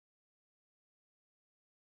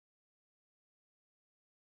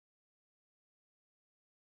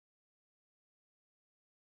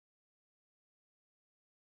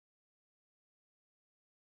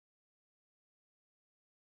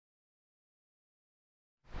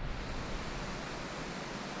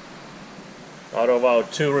Out of our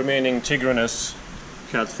two remaining tigrinus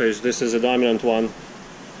catfish, this is a dominant one.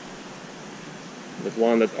 The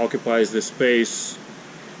one that occupies the space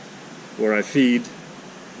where I feed.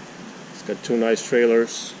 It's got two nice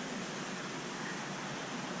trailers.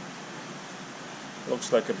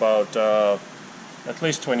 Looks like about at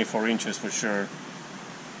least 24 inches for sure.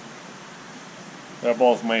 They're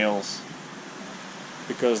both males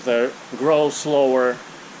because they grow slower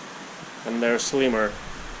and they're slimmer.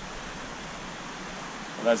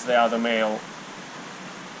 That's the other male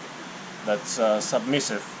that's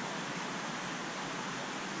submissive.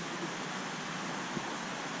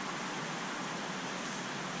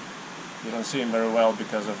 You don't see him very well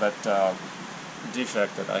because of that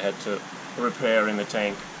defect that I had to repair in the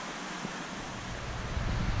tank.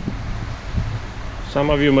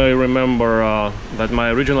 Some of you may remember that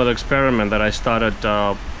my original experiment that I started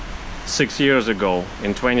 6 years ago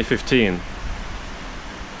in 2015.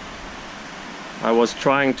 I was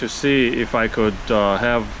trying to see if I could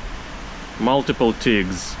have multiple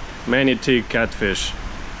tigs, many tig catfish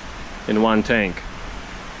in one tank.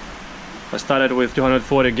 I started with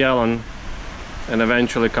 240 gallon and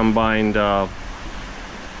eventually combined 9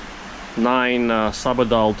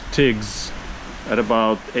 subadult tigs at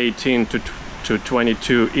about 18 to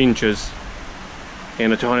 22 inches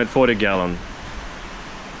in a 240 gallon.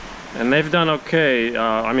 And they've done okay.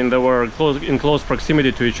 I mean, they were in close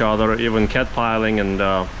proximity to each other, even catpiling, and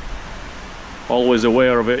always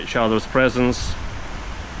aware of each other's presence.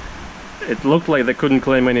 It looked like they couldn't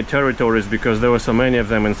claim any territories because there were so many of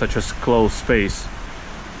them in such a close space.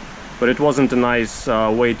 But it wasn't a nice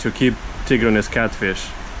way to keep tigrinus catfish.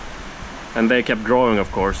 And they kept growing, of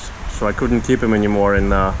course, so I couldn't keep them anymore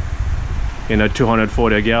in a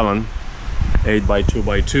 240 gallon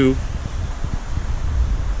 8x2x2.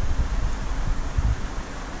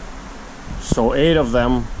 So 8 of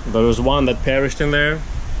them, there was one that perished in there.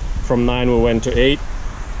 From 9 we went to 8,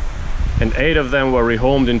 and 8 of them were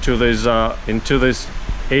rehomed into this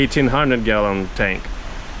 1800 gallon tank,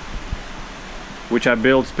 which I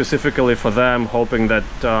built specifically for them, hoping that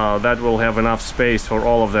that will have enough space for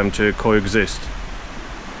all of them to coexist.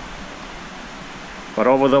 But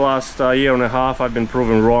over the last year and a half I've been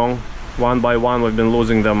proven wrong. One by one we've been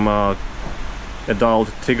losing them adult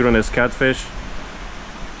tigrinus catfish.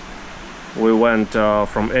 We went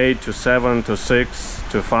from 8 to 7 to 6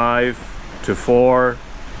 to 5 to 4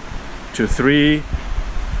 to 3,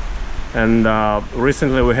 and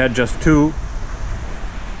recently we had just 2.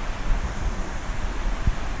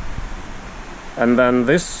 And then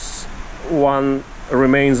this one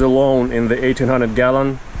remains alone in the 1800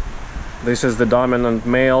 gallon. This is the dominant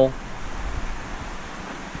male,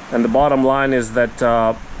 and the bottom line is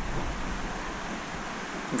that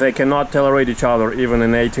they cannot tolerate each other even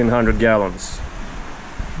in 1800 gallons.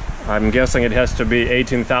 I'm guessing it has to be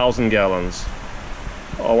 18,000 gallons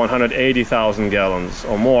or 180,000 gallons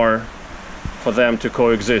or more for them to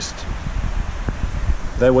coexist.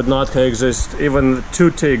 They would not coexist. Even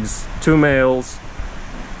 2 tigs, 2 males,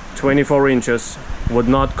 24 inches, would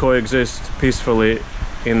not coexist peacefully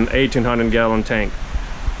in 1800 gallon tank.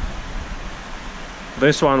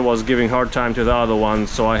 This one was giving hard time to the other one,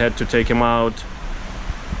 so I had to take him out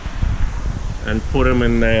and put him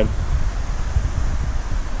in the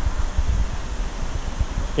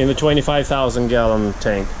 25,000 gallon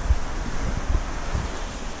tank.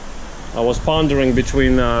 I was pondering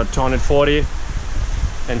between 240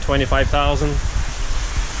 and 25,000,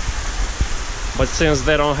 but since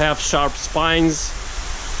they don't have sharp spines,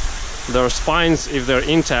 their spines, if they're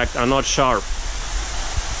intact, are not sharp.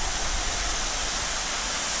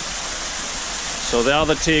 So the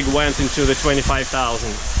other tig went into the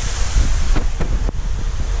 25,000.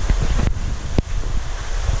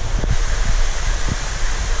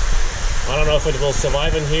 I don't know if it will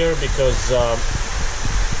survive in here because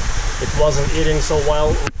it wasn't eating so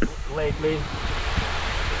well lately.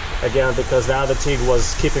 Again, because the other tig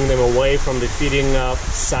was keeping them away from the feeding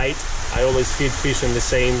site. I always feed fish in the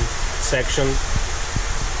same section.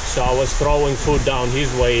 So I was throwing food down his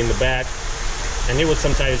way in the back, and he would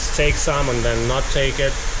sometimes take some and then not take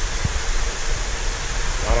it.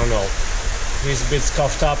 I don't know. He's a bit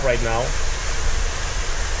scuffed up right now.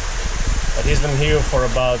 But he's been here for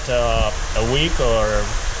about a week, or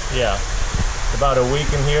yeah, about a week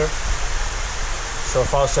in here. So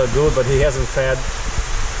far so good, but he hasn't fed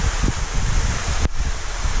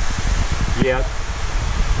yet.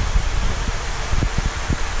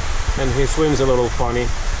 And he swims a little funny.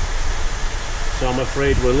 So I'm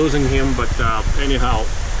afraid we're losing him, but anyhow,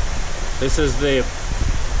 this is the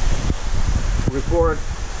report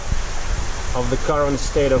of the current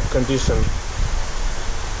state of condition.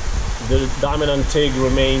 The dominant tig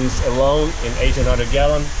remains alone in 1800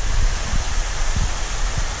 gallon.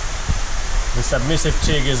 The submissive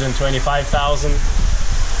tig is in 25,000.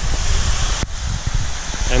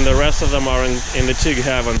 And the rest of them are in the tig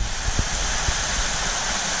heaven.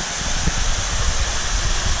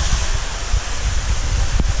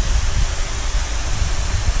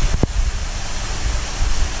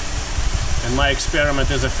 And my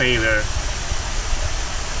experiment is a failure.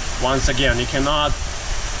 Once again, you cannot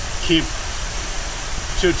keep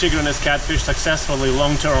two tigrinus catfish successfully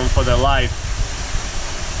long-term for their life,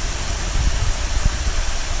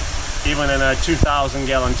 even in a 2,000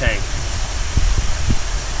 gallon tank.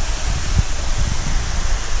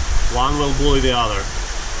 One will bully the other,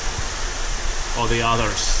 or the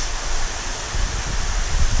others.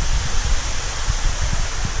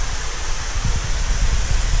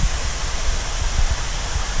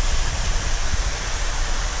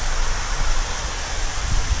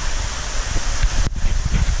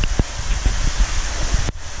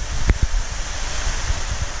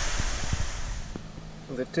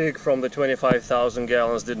 The tig from the 25,000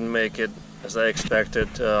 gallons didn't make it as I expected.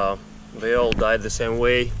 They all died the same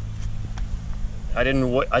way. I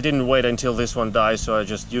didn't wait until this one died, so I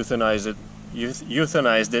just euthanized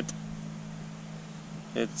it.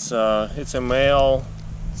 It's a male,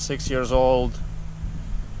 6 years old,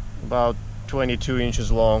 about 22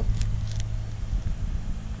 inches long.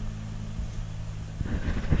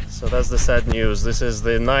 So that's the sad news. This is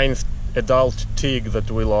the 9th adult tig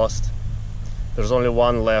that we lost. There's only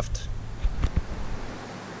one left.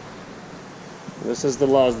 This is the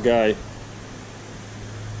last guy.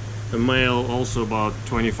 A male, also about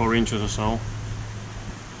 24 inches or so.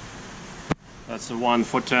 That's a 1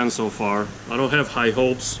 for 10 so far. I don't have high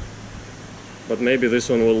hopes, but maybe this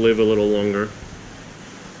one will live a little longer.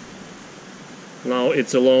 Now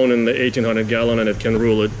it's alone in the 1800 gallon and it can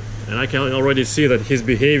rule it. And I can already see that his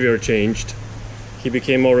behavior changed. He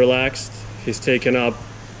became more relaxed. He's taken up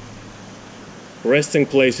resting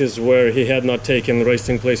places where he had not taken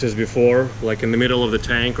resting places before, like in the middle of the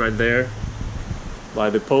tank right there by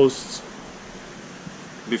the posts.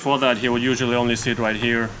 Before that he would usually only sit right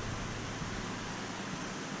here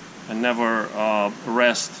and never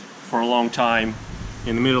rest for a long time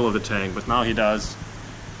in the middle of the tank, but now he does.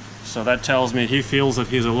 So that tells me he feels that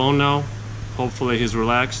he's alone now. Hopefully he's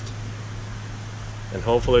relaxed, and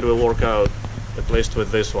hopefully it will work out, at least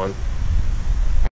with this one.